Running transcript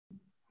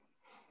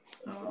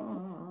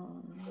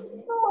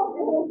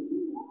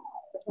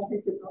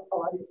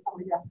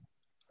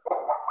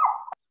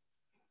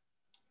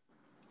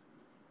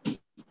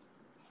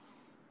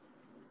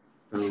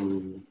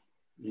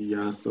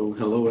So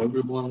hello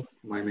everyone.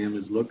 My name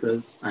is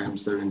Lucas. I am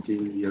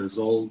 17 years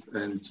old,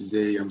 and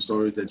today I'm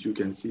sorry that you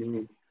can see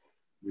me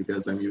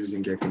because I'm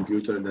using a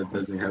computer that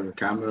doesn't have a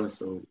camera.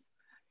 So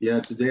yeah,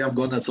 today I'm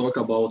gonna talk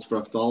about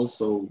fractals.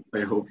 So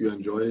I hope you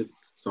enjoy it.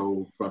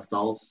 So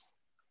fractals.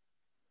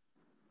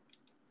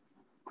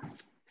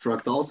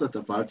 Fractals are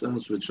the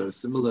patterns which are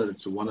similar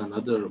to one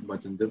another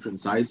but in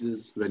different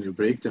sizes. When you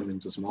break them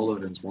into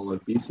smaller and smaller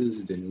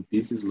pieces, the new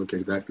pieces look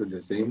exactly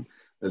the same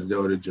as the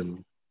original.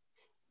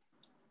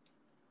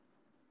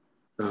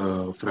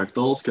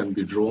 Fractals can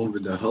be drawn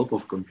with the help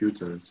of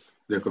computers.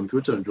 The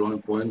computer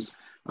drawing points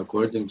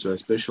according to a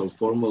special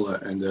formula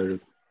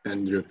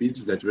and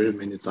repeats that very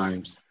many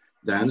times.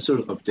 The answer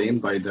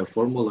obtained by the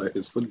formula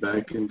is put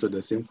back into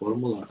the same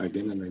formula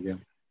again and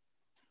again.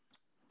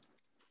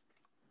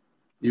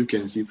 You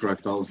can see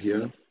fractals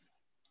here.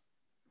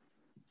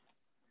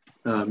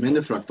 Many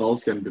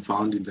fractals can be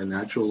found in the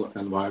natural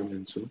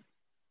environment too.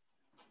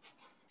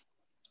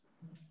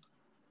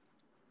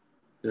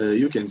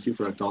 You can see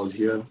fractals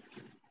here.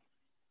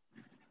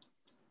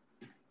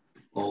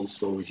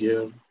 Also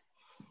here.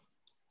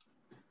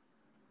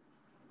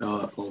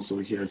 Also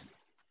here.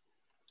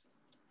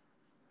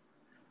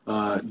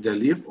 The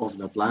leaf of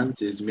the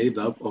plant is made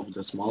up of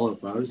the smaller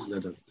parts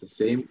that have the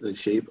same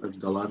shape as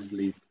the large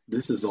leaf.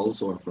 This is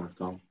also a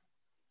fractal.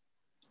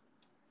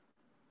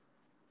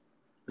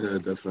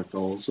 The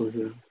fractal also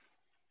here.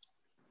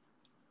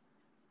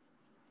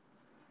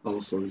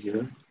 Also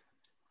here.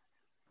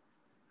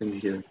 And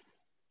here.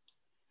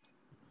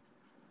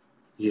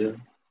 Here.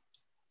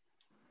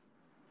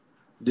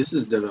 This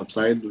is the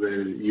website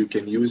where you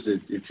can use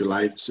it if you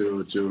like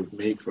to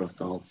make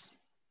fractals.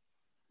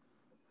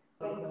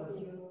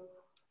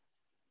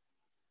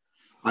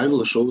 I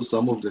will show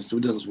some of the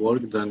students'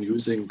 work done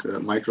using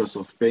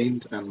Microsoft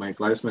Paint, and my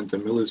classmate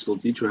Emilis will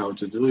teach you how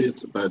to do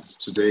it. But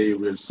today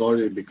we're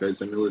sorry because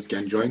Emilis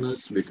can't join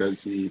us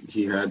because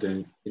he had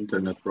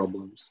internet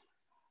problems.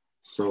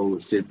 So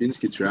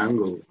Sierpinski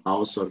triangle,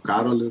 author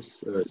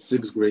Karolis,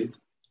 6th grade.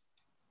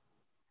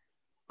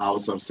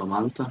 Author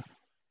Samantha.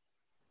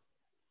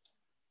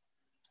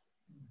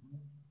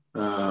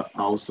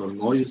 Author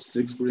Noyes,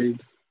 6th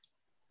grade.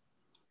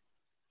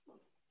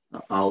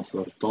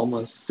 Author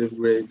Thomas, 5th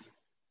grade.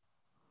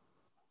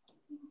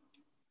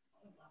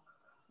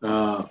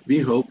 We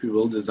hope you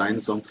will design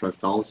some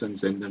fractals and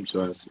send them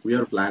to us. We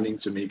are planning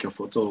to make a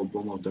photo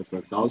album of the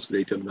fractals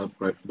created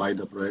by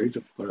the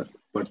project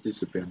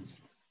participants.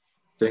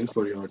 Thanks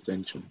for your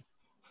attention.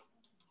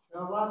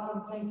 You're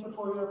welcome. Thank you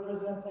for your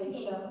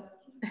presentation.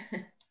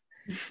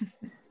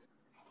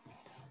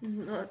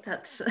 No,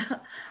 that's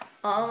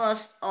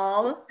almost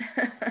all.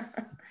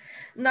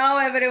 Now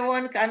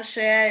everyone can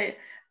share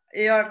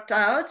your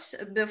thoughts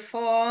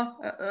before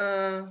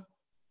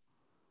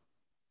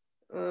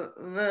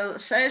we'll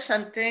say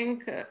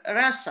something.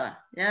 Rasa,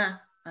 yeah,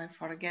 I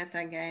forget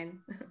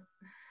again.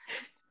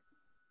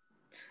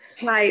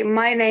 Hi,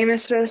 my name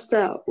is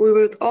Rasa. We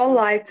would all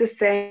like to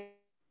thank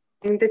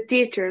the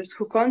teachers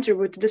who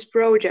contributed to this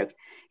project.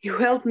 You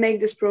helped make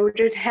this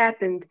project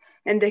happen,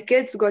 and the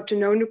kids got to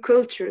know new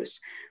cultures.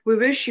 We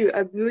wish you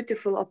a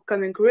beautiful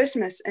upcoming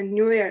Christmas and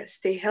New Year.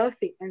 Stay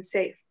healthy and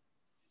safe.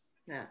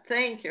 Yeah,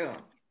 thank you.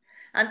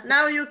 And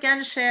now you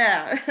can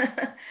share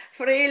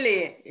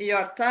freely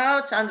your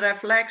thoughts and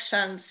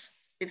reflections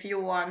if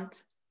you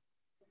want.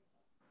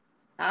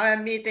 Our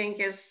meeting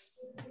is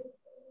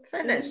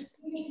finished.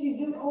 Is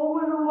it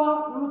over,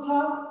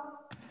 Ruta?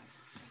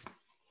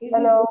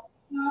 Hello.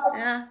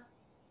 Yeah.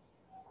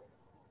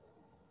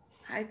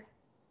 I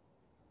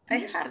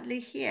hardly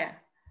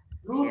hear.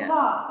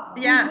 Ruta,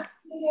 yeah. Is it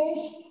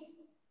finished?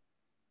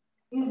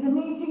 Is the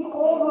meeting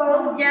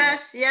over?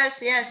 Yes.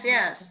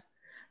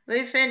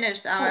 We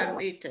finished our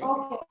meeting.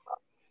 Okay.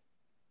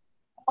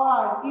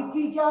 All right. If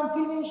we can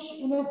finish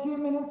in a few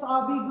minutes,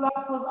 I'll be glad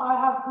because I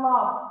have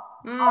class.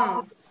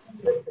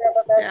 Just have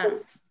a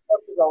message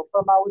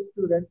from our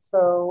students.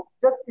 So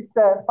just it's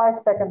a 5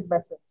 seconds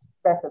message,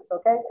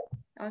 okay?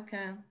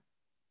 Okay.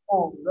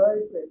 Oh,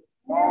 very good.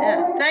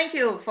 Yeah. Thank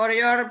you for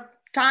your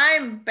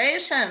time,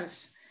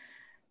 patience.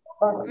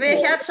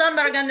 We had some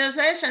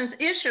organizations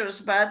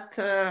issues, but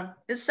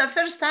it's the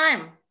first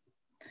time.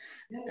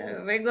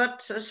 We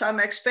got some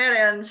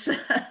experience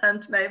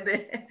and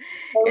maybe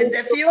in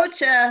the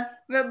future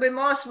will be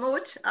more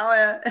smooth,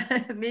 our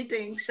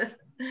meetings.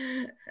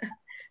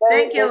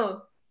 Thank you.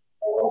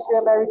 I wish you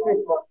a Merry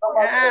Christmas.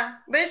 Yeah,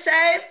 be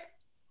safe.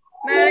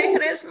 Merry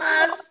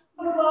Christmas.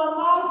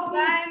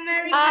 Bye,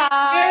 Merry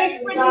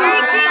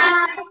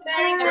Christmas.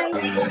 Merry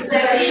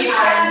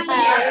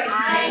Christmas.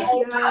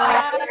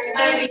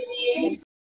 Bye.